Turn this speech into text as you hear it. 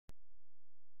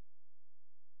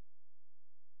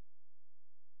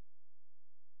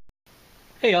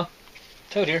Hey y'all,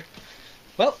 Toad here.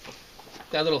 Well,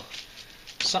 got a little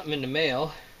something in the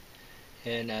mail,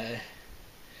 and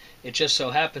it just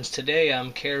so happens today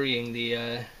I'm carrying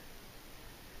the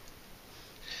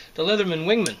Leatherman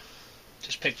Wingman.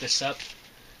 Just picked this up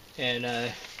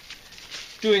and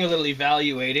doing a little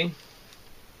evaluating.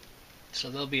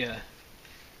 So there'll be a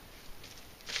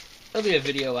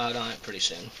video out on it pretty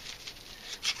soon.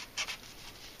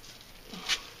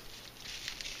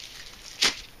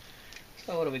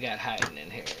 So what do we got hiding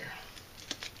in here?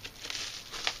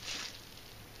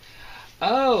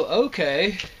 Oh,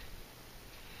 okay.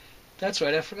 That's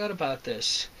right, I forgot about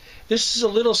this. This is a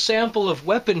little sample of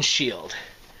WeaponShield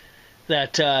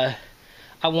that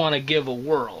I want to give a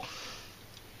whirl.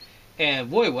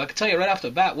 And boy, well, I can tell you right off the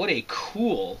bat, what a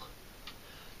cool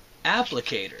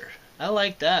applicator. I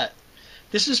like that.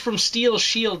 This is from Steel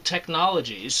Shield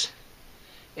Technologies,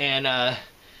 and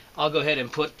I'll go ahead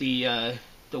and put the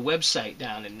website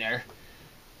down in there.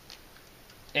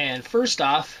 And first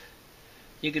off,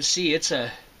 you can see it's a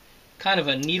kind of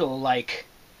a needle-like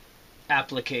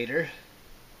applicator,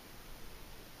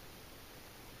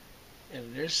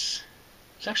 and there's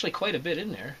actually quite a bit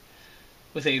in there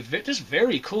with this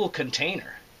very cool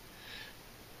container.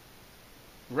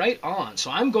 Right on.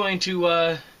 So I'm going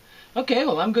to okay,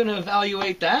 well, I'm going to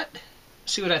evaluate that,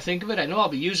 see what I think of it. I know I'll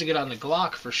be using it on the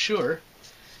Glock for sure,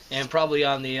 and probably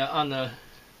on the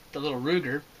little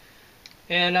Ruger,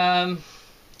 and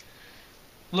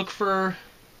look for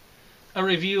a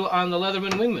review on the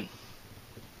Leatherman Wingman.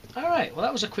 Alright, well,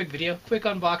 that was a quick video, quick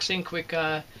unboxing, quick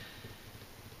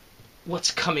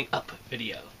what's coming up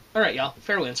video. Alright, y'all,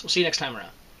 fair winds. We'll see you next time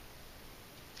around.